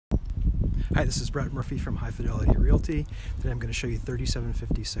Hi, this is Brett Murphy from Fidelity Realty. Today I'm going to show you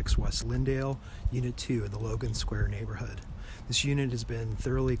 3756 West Lyndale, Unit 2 in the Logan Square neighborhood. This unit has been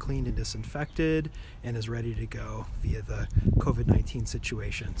thoroughly cleaned and disinfected and is ready to go via the COVID-19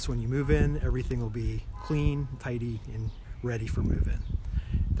 situation. So when you move in, everything will be clean, tidy, and ready for move-in.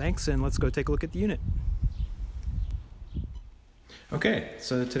 Thanks, and let's go take a look at the unit. Okay,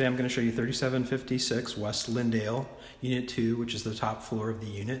 so today I'm going to show you 3756 West Lyndale, Unit 2, which is the top floor of the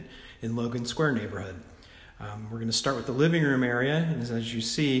unit in Logan Square neighborhood. We're going to start with the living room area, and as you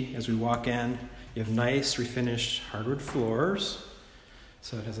see, as we walk in, you have nice refinished hardwood floors.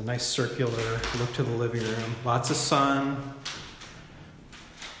 So it has a nice circular look to the living room, lots of sun.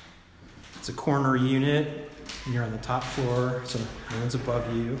 It's a corner unit, and you're on the top floor, so no one's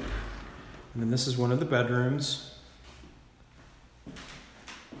above you. And then this is one of the bedrooms,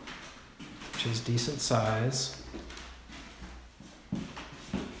 which is decent size.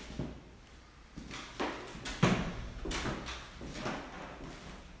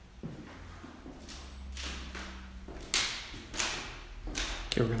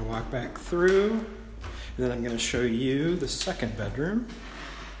 Okay, we're going to walk back through, and then I'm going to show you the second bedroom.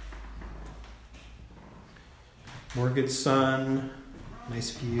 More good sun,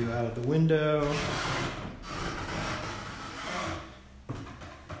 nice view out of the window.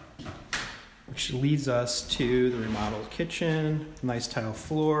 Which leads us to the remodeled kitchen, nice tile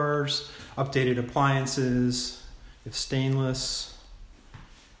floors, updated appliances, you have stainless,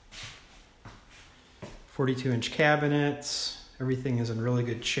 42-inch cabinets, everything is in really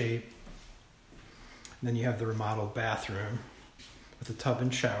good shape. And then you have the remodeled bathroom with a tub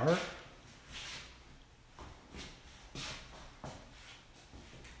and shower.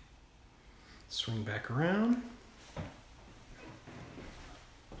 Swing back around.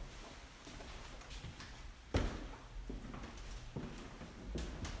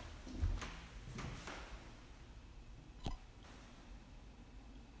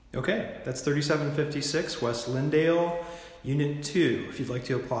 Okay, that's 3756 West Lyndale, Unit 2. If you'd like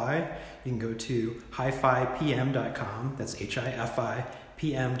to apply, you can go to hifipm.com. That's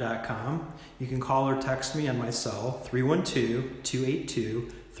HIFIPM.com. You can call or text me on my cell,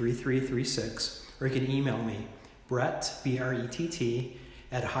 312-282-3336, or you can email me, Brett, B-R-E-T-T,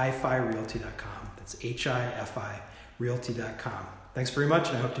 at hifirealty.com. That's HIFIrealty.com. Thanks very much,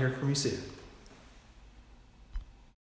 and I hope to hear from you soon.